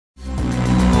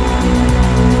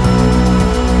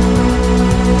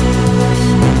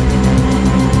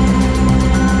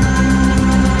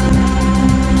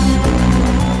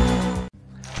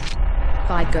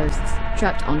ghosts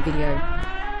trapped on video.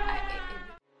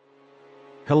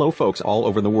 Hello folks all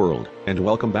over the world, and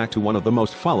welcome back to one of the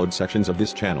most followed sections of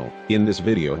this channel. In this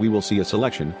video we will see a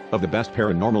selection of the best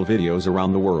paranormal videos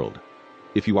around the world.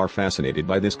 If you are fascinated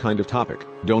by this kind of topic,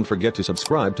 don't forget to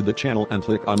subscribe to the channel and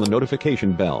click on the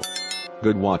notification bell.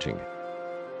 Good watching.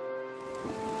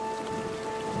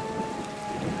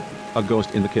 A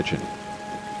ghost in the kitchen.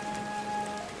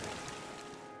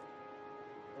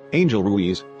 Angel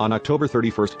Ruiz, on October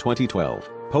 31, 2012,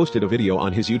 posted a video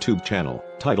on his YouTube channel,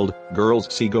 titled,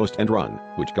 "Girls See Ghost and Run,"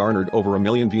 which garnered over 1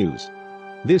 million views.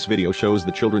 This video shows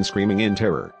the children screaming in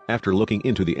terror, after looking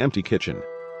into the empty kitchen.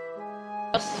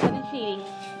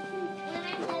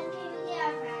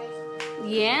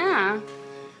 Yeah.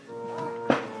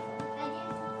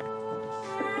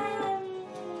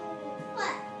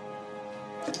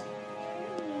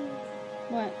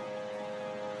 What?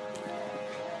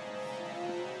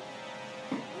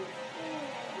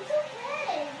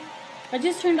 I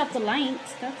just turned off the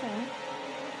lights, that's all.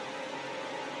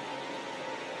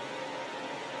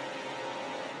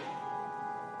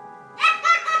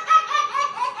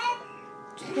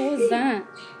 What was that?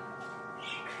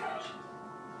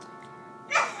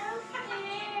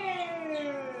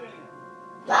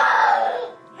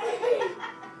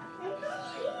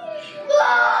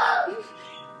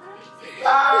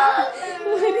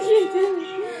 What are you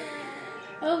doing?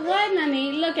 Oh, what,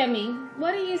 Nani? Look at me.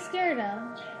 What are you scared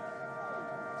of?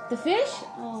 The fish?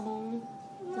 Oh,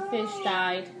 the fish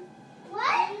died.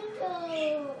 What?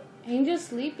 Angel's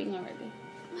sleeping already.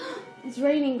 It's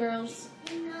raining, girls.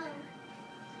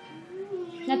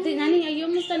 Nani, are you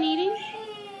almost done eating?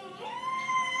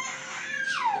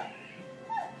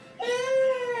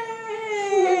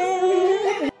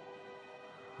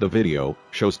 The video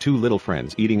shows two little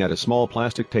friends eating at a small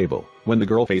plastic table, when the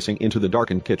girl facing into the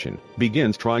darkened kitchen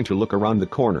begins trying to look around the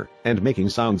corner and making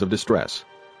sounds of distress.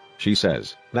 She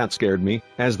says, "That scared me,"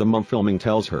 as the mom filming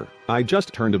tells her, "I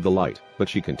just turned off the light," but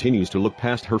she continues to look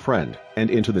past her friend and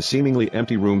into the seemingly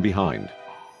empty room behind.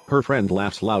 Her friend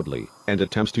laughs loudly and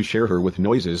attempts to share her with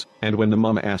noises, and when the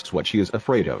mom asks what she is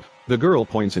afraid of, the girl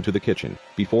points into the kitchen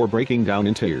before breaking down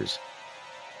in tears.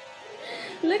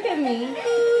 Look at me.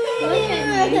 Look at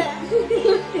me.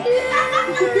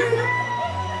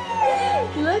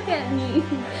 Look at me.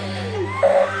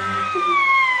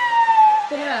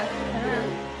 Turn around. Turn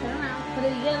around. Turn around. But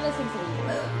you gotta listen to me.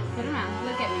 Turn around.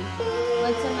 Look at me.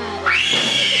 What's the matter?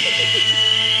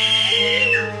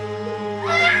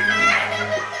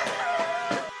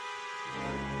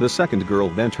 The second girl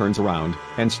then turns around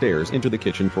and stares into the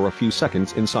kitchen for a few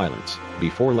seconds in silence,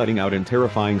 before letting out a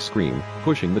terrifying scream,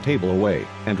 pushing the table away,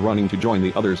 and running to join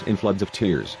the others in floods of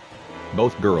tears.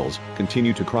 Both girls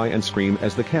continue to cry and scream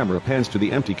as the camera pans to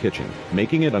the empty kitchen,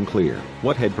 making it unclear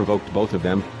what had provoked both of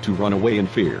them to run away in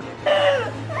fear.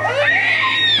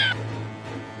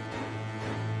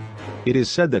 It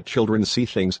is said that children see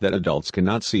things that adults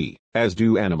cannot see, as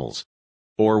do animals.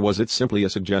 Or was it simply a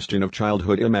suggestion of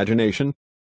childhood imagination?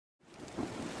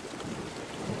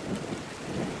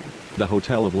 The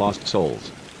Hotel of Lost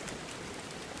Souls.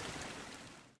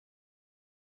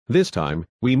 This time,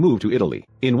 we move to Italy,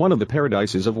 in one of the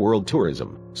paradises of world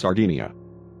tourism, Sardinia.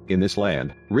 In this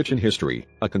land, rich in history,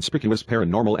 a conspicuous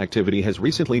paranormal activity has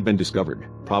recently been discovered,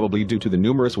 probably due to the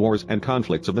numerous wars and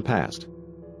conflicts of the past.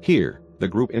 Here, the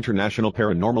group International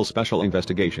Paranormal Special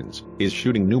Investigations is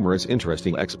shooting numerous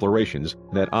interesting explorations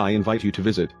that I invite you to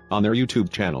visit on their YouTube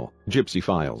channel, Gypsy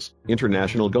Files,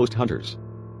 International Ghost Hunters.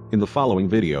 In the following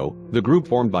video, the group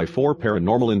formed by 4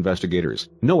 paranormal investigators,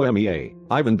 Noemi A.,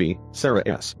 Ivan B., Sarah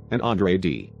S., and Andre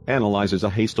D., analyzes a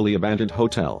hastily abandoned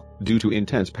hotel due to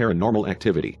intense paranormal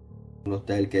activity. Un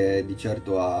hotel che di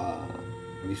certo ha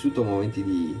vissuto momenti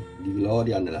di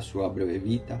gloria nella sua breve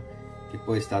vita, che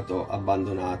poi è stato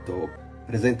abbandonato.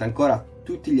 Presenta ancora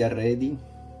tutti gli arredi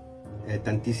e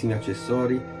tantissimi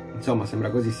accessori, insomma sembra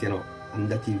quasi siano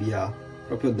andati via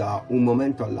proprio da un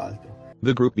momento all'altro.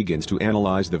 The group begins to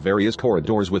analyze the various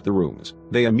corridors with the rooms.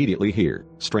 They immediately hear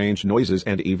strange noises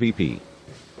and EVP.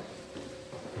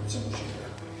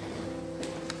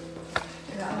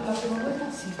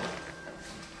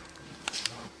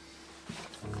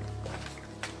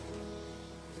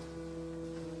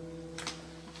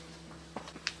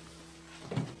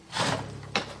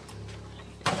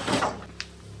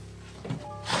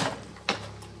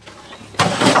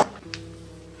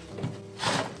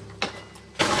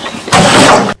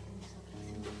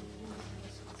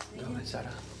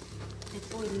 Sara. E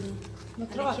poi lì. L'ho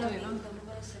trovato io.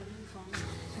 Doveva essere in fondo.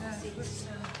 Sì.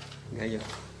 Gaia.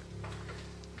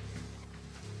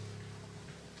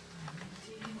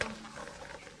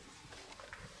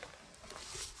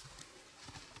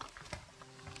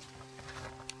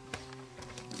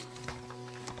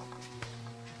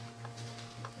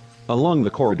 Along the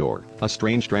corridor, a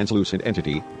strange translucent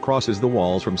entity crosses the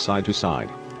walls from side to side.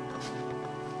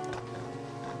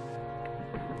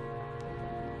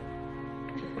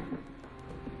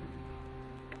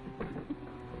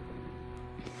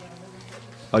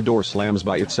 A door slams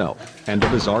by itself, and a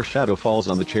bizarre shadow falls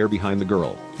on the chair behind the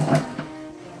girl.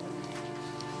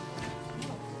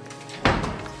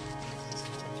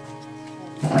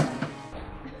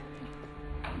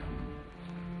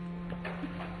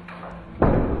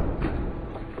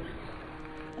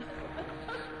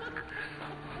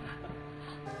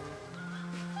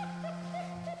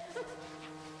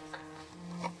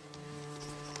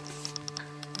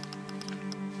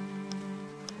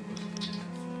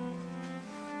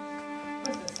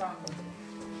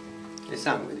 È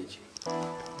sangue, dici?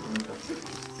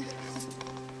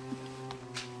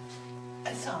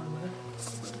 È sangue?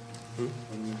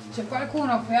 C'è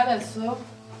qualcuno qui adesso?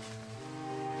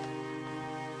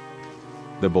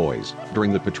 The boys,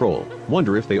 during the patrol,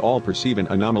 wonder if they all perceive an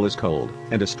anomalous cold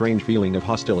and a strange feeling of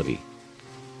hostility.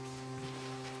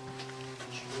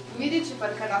 Mi dici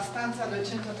perché la stanza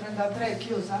 233 è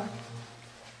chiusa?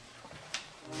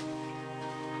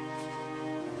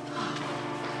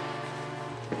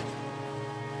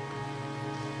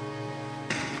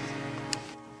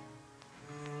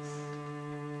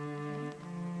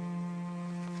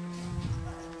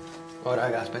 Oh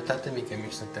raga, aspettatemi che mi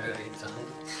sto terrorizzando.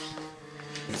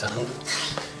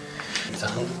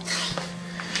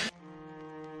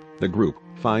 The group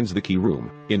finds the key room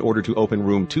in order to open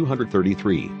room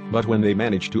 233, but when they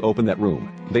manage to open that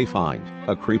room, they find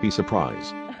a creepy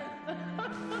surprise.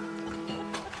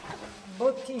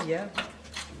 Bottiglie?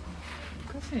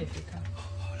 Cosa significa?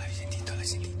 Oh, l'hai sentito, l'hai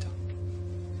sentito.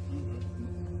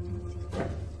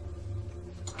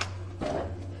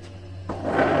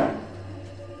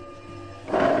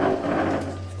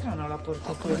 Strano la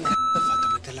porta qui. Ho fatto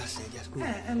mettere la sedia,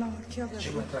 scusa. No, chiave.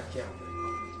 Ci metto la chiave.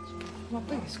 Ma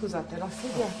poi scusate, la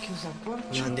sedia è chiusa qua?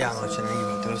 No, andiamocene,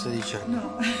 Ivo, te lo sto dicendo.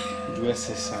 No.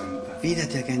 2,60.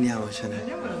 Fidati che andiamocene.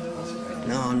 Andiamolo dove si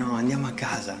fa. No, andiamo a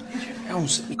casa. È un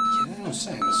senso.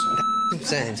 In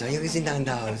senso, io che si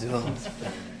andavo, su.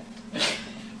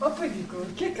 Ma poi dico,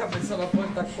 chi è che ha messo la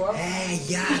porta qua?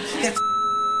 Ya, chi cazzo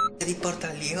di porta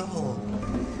lì, oh.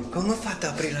 Come ho fatto a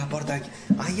aprire la porta?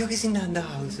 Ma io che se ne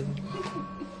andavo, su.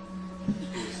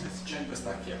 C'è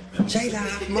questa chiave. C'hai la...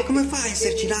 Ma come fa a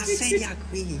esserci la sedia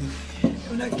qui?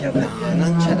 Una chiave No, piena.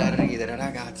 non c'è da ridere,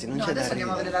 ragazzi, non No, c'è da adesso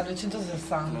andiamo a ridere. vedere la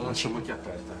 260. La lasciamo chi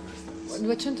aperta questa.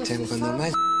 260? Secondo me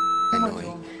è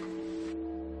noi.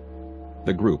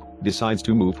 The group decides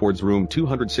to move towards room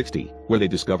 260, where they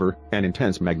discover an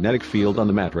intense magnetic field on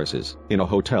the mattresses, in a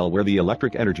hotel where the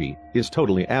electric energy is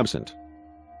totally absent.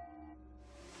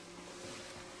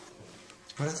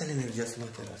 Guardate l'energia sul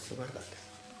materasso, guardate.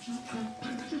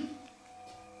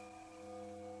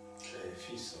 C'è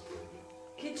fisso proprio.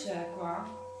 Chi c'è qua?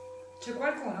 C'è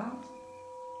qualcuno?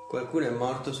 Qualcuno è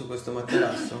morto su questo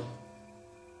materasso?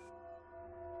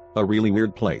 A really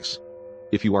weird place.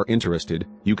 If you are interested,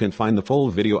 you can find the full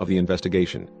video of the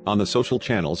investigation on the social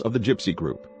channels of the Gypsy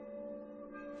group.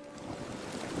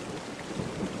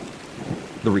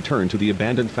 The return to the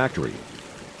abandoned factory.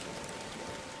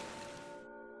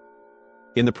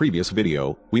 In the previous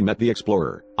video, we met the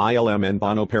explorer, ILM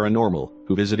Bono Paranormal,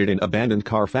 who visited an abandoned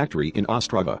car factory in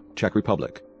Ostrava, Czech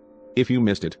Republic. If you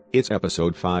missed it, it's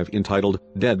episode 5 entitled,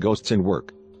 Dead Ghosts in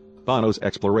Work. Bono's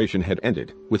exploration had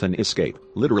ended with an escape,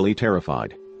 literally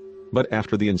terrified. But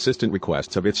after the insistent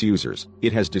requests of its users,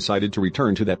 it has decided to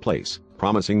return to that place,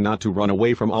 promising not to run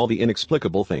away from all the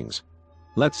inexplicable things.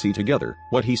 Let's see together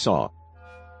what he saw.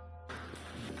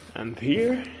 And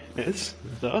here is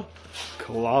the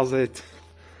closet.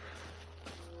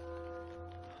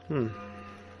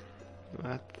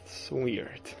 That's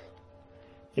weird.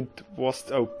 It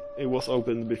was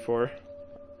opened before.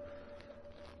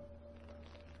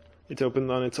 It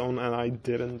opened on its own and I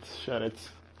didn't shut it.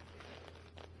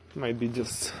 Might be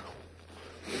just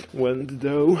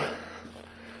window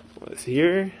was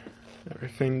here.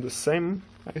 Everything the same,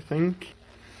 I think.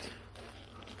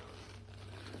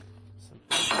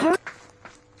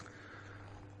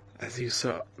 As you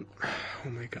saw, oh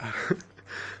my god.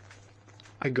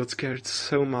 I got scared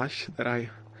so much that I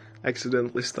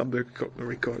accidentally stopped the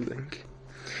recording.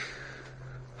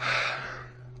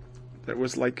 There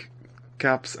was like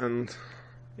caps and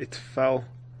it fell.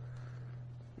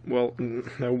 Well,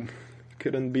 no,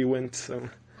 couldn't be wind, so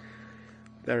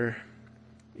there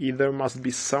either must be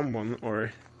someone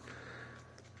or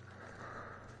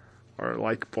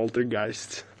like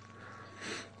poltergeist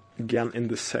again in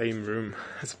the same room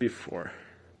as before.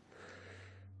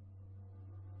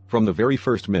 From the very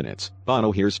first minutes,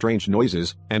 Bono hears strange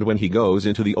noises, and when he goes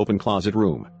into the open closet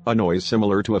room, a noise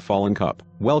similar to a fallen cup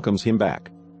welcomes him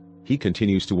back. He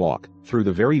continues to walk through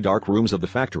the very dark rooms of the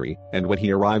factory, and when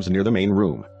he arrives near the main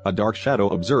room, a dark shadow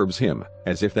observes him,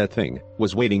 as if that thing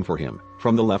was waiting for him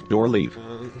from the left door leave.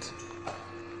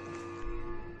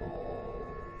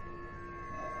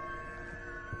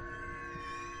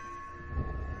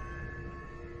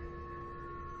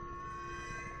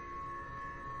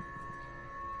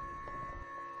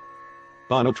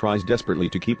 Bono tries desperately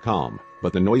to keep calm,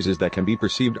 but the noises that can be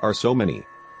perceived are so many.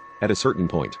 At a certain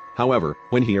point, however,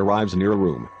 when he arrives near a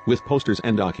room with posters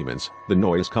and documents, the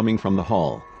noise coming from the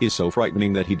hall is so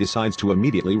frightening that he decides to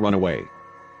immediately run away.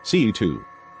 See 2.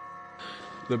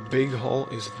 The big hall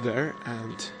is there,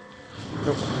 and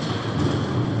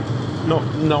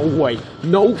no way,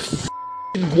 no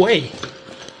f***ing way.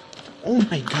 Oh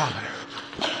my god,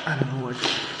 I don't know what.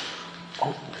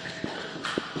 Oh.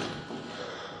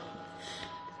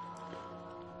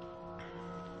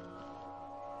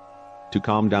 To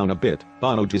calm down a bit,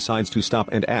 Bono decides to stop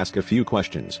and ask a few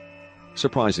questions.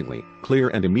 Surprisingly, clear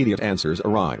and immediate answers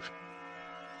arrive.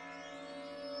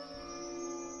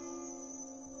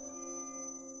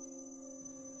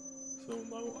 So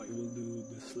now I will do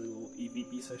this little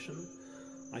EVP session.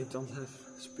 I don't have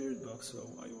spirit box, so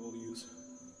I will use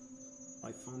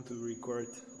my phone to record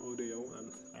audio, and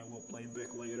I will play it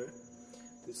back later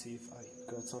to see if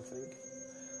I got something.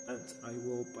 And I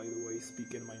will, by the way,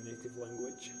 speak in my native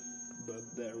language, but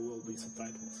there will be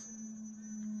subtitles.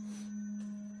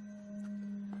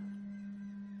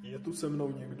 Je tu se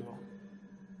mnou někdo?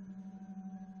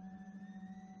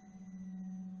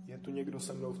 Je tu někdo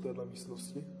se mnou v této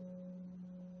místnosti?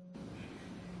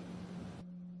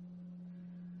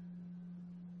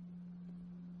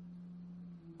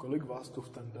 Kolik vás tu v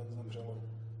ten den zemřelo?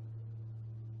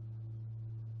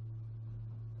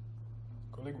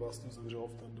 Kolik vás tu zemřelo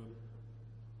v ten den?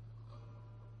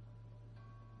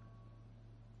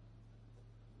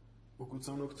 Pokud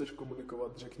se mnou chceš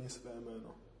komunikovat, řekni své jméno.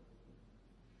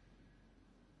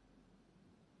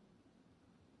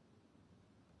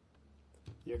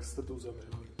 Jak jste tu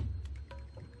zemřeli?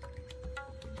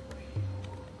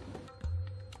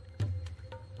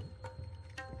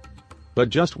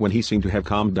 But just when he seemed to have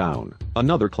calmed down,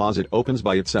 another closet opens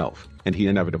by itself, and he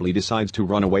inevitably decides to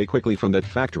run away quickly from that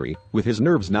factory, with his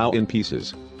nerves now in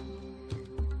pieces.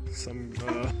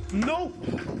 No!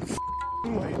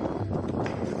 Way.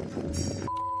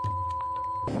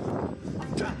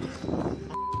 Damn.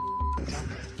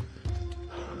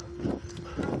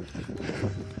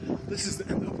 This is the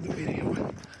end of the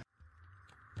video.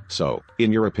 So,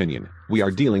 in your opinion, we are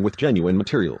dealing with genuine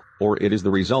material, or it is the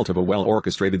result of a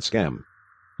well-orchestrated scam?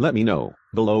 Let me know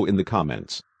below in the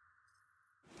comments.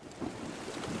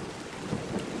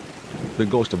 The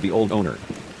ghost of the old owner.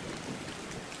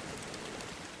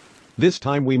 This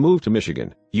time we move to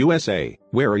Michigan, USA,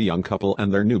 where a young couple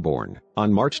and their newborn,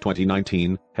 on March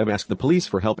 2019, have asked the police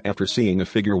for help after seeing a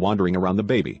figure wandering around the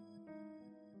baby.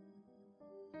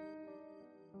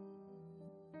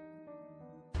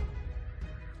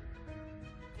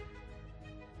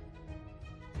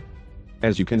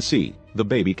 As you can see, the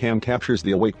baby cam captures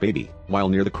the awake baby, while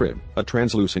near the crib, a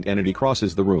translucent entity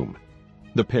crosses the room.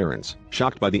 The parents,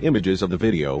 shocked by the images of the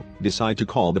video, decide to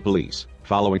call the police,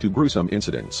 following two gruesome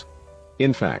incidents.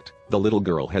 In fact, the little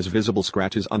girl has visible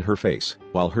scratches on her face,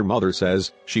 while her mother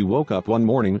says she woke up one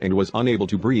morning and was unable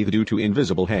to breathe due to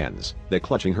invisible hands that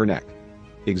clutching her neck.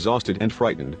 Exhausted and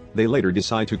frightened, they later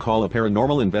decide to call a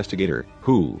paranormal investigator,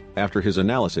 who, after his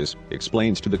analysis,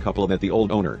 explains to the couple that the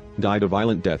old owner died a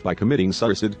violent death by committing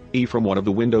suicide from one of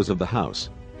the windows of the house.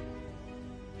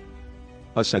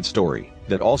 A sad story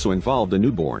that also involved a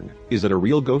newborn. Is it a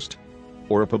real ghost?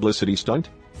 Or a publicity stunt?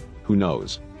 Who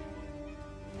knows?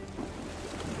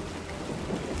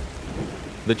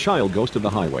 The child ghost of the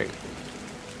highway.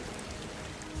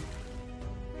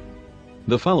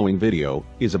 The following video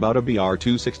is about a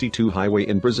BR-262 highway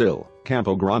in Brazil,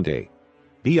 Campo Grande.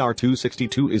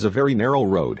 BR-262 is a very narrow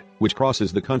road, which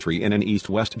crosses the country in an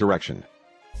east-west direction.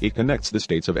 It connects the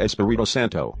states of Espírito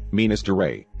Santo, Minas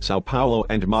Gerais, São Paulo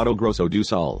and Mato Grosso do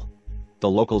Sul. The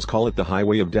locals call it the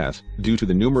Highway of Death, due to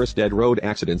the numerous dead road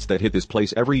accidents that hit this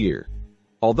place every year.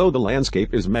 Although the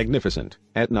landscape is magnificent,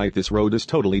 at night this road is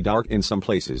totally dark in some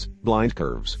places, blind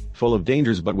curves, full of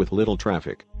dangers but with little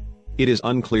traffic. It is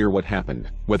unclear what happened,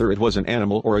 whether it was an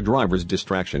animal or a driver's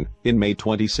distraction, in May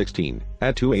 2016,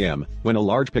 at 2 a.m., when a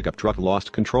large pickup truck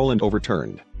lost control and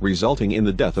overturned, resulting in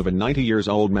the death of a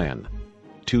 90-year-old man.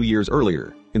 2 years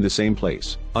earlier, in the same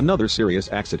place, another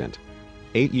serious accident.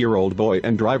 8-year-old boy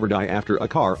and driver die after a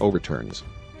car overturns.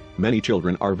 Many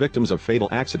children are victims of fatal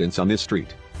accidents on this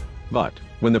street. But,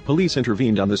 when the police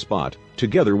intervened on the spot,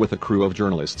 together with a crew of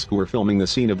journalists who were filming the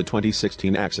scene of the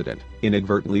 2016 accident,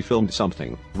 inadvertently filmed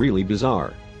something really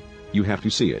bizarre. You have to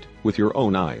see it with your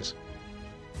own eyes.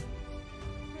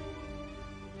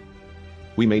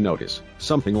 We may notice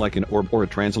something like an orb or a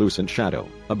translucent shadow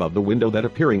above the window that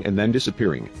appearing and then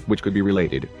disappearing, which could be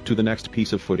related to the next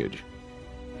piece of footage.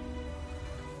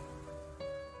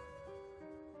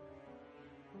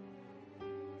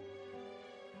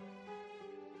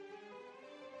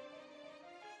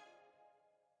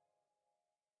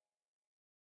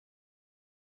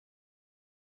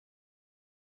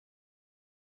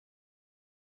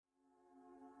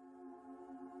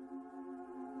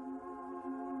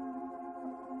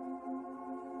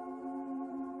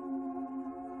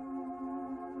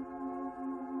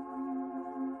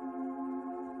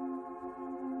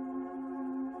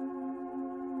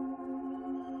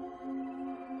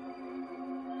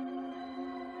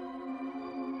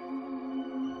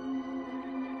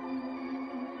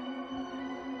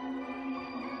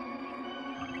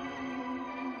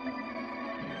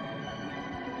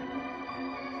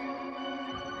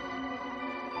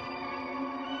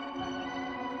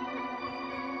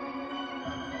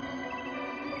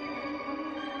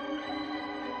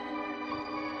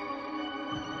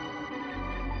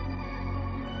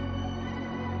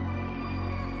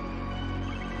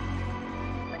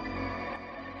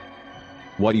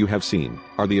 What you have seen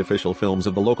are the official films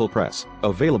of the local press,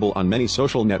 available on many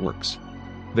social networks.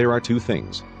 There are two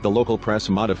things: the local press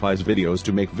modifies videos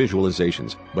to make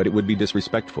visualizations, but it would be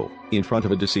disrespectful in front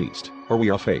of a deceased, or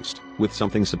we are faced with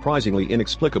something surprisingly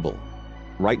inexplicable.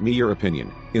 Write me your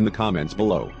opinion in the comments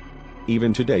below.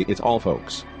 Even today it's all,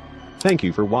 folks. Thank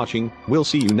you for watching. We'll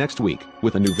see you next week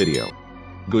with a new video.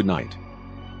 Good night.